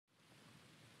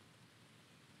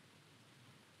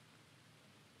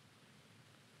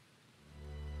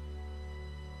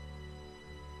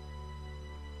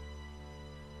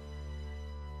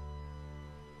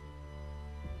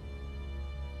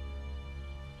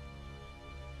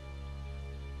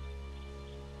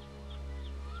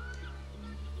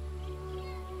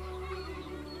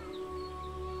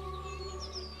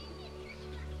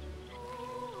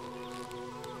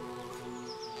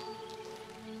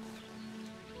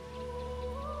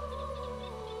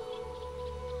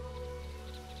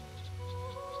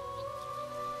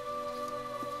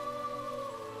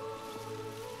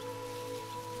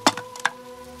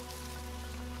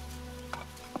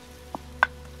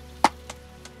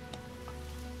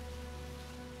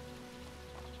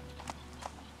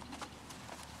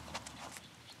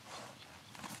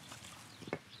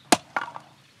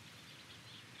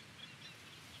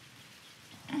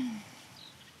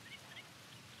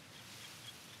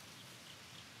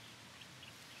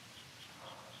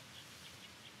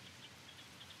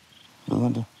Ved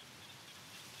han det?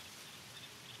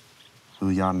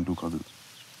 Ved Jarlen, du er gravid?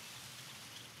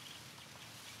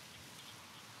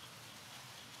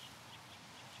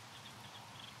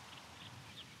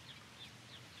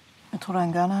 Jeg tror,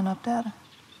 han gør, når han opdager det.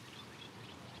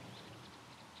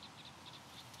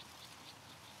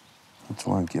 Jeg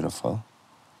tror, han giver dig fred.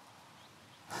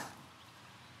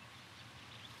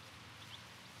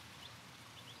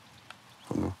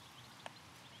 Kom nu.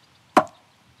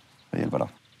 Jeg hjælper dig.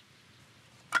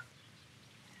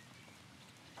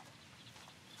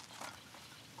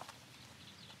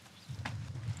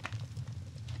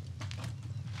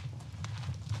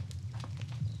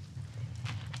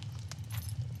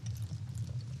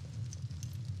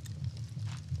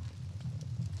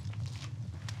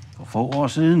 For få år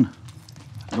siden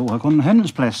lå her kun en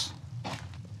handelsplads.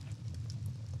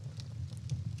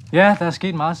 Ja, der er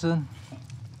sket meget siden.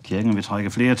 Kirken vil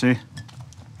trække flere til.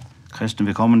 Kristne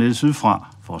vil komme ned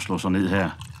sydfra for at slå sig ned her.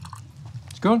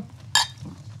 Skål.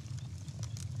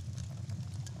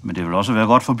 Men det vil også være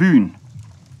godt for byen,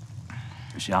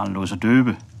 hvis Jarlen lod sig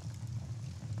døbe.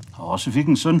 Og også fik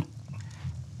en søn.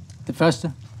 Det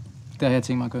første, der har jeg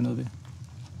tænkt mig at gøre noget ved.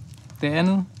 Det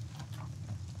andet,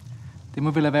 det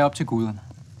må vel være op til guderne.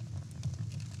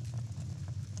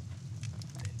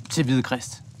 Til Hvide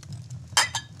Krist.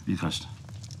 Hvide Krist.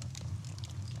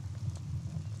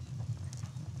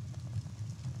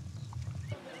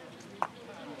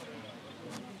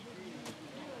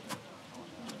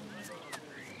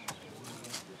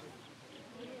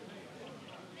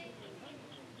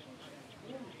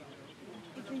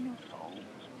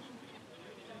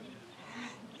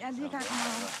 Jeg er lige i gang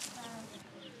med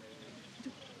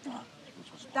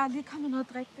der er lige kommet noget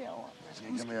drik derovre. Jeg skal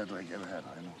ikke have mere at drikke. Jeg vil have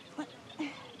dig nu.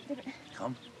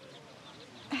 Kom.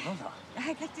 Kom så. Jeg har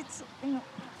ikke rigtig tid endnu.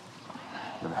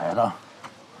 Jeg vil have dig.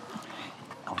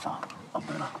 Kom så. Op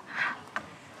med dig.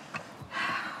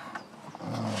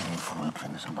 En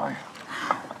fodpinde som dig.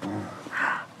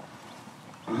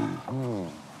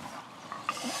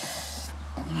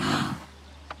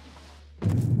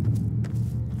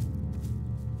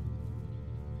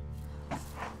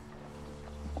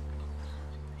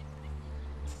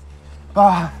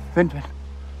 Bare vent.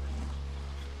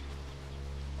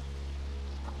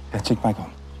 Jeg tænkte mig ikke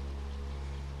om.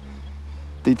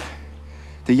 Det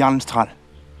er Jarlens træl.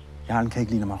 Jarlen kan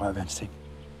ikke lide, når man rører ved hans ting.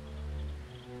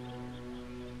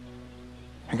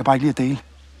 Han kan bare ikke lide at dele.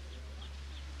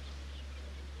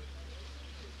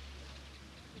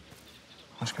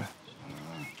 Undskyld.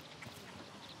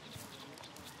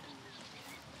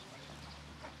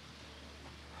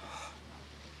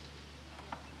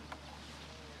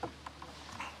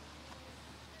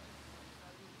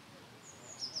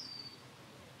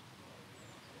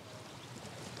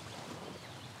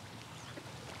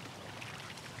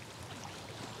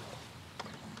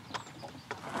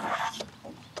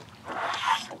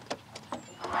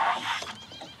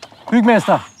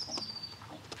 Bygmester!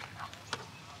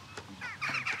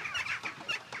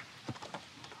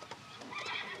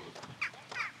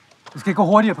 Det skal gå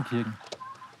hurtigere på kirken.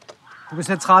 Du kan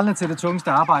sætte trællene til det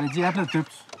tungeste arbejde. De er blevet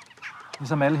døbt,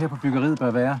 ligesom alle her på byggeriet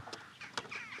bør være.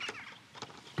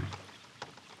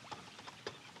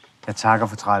 Jeg takker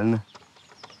for trællene,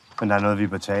 men der er noget, vi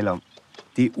bør tale om.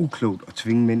 Det er uklogt at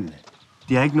tvinge mændene.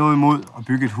 De har ikke noget imod at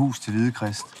bygge et hus til Hvide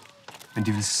Krist, men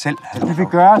de vil selv have De vil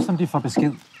gøre, som de får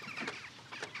besked.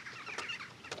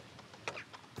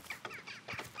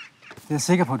 Det er jeg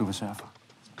sikker på, at du vil sørge for.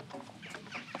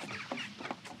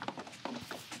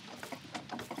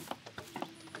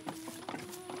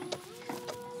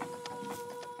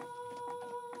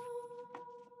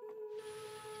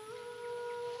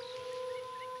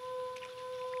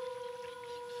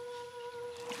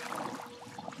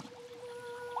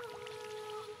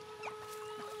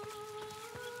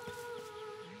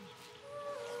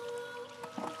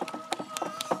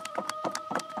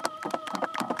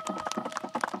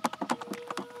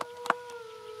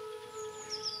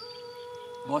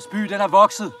 Vores by, den er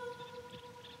vokset.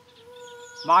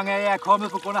 Mange af jer er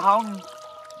kommet på grund af havnen,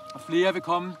 og flere vil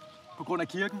komme på grund af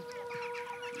kirken.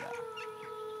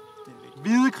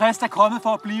 Hvide Krist er kommet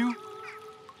for at blive.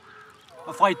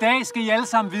 Og fra i dag skal I alle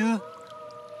sammen vide,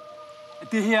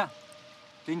 at det her,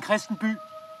 det er en kristen by.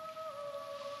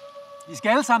 I skal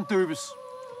alle sammen døbes.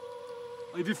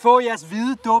 Og I vil få jeres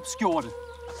hvide dåbsskjorte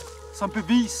som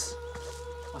bevis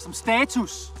og som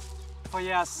status for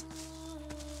jeres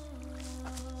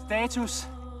status.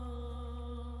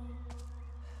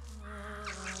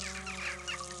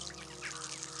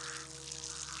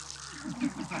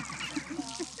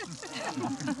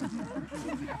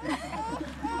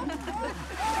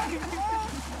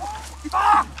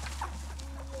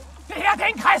 Det her,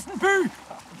 en kristen by.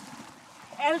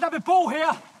 Alle, der vil bo her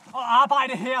og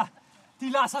arbejde her, de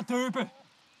lader sig døbe.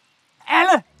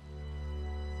 Alle!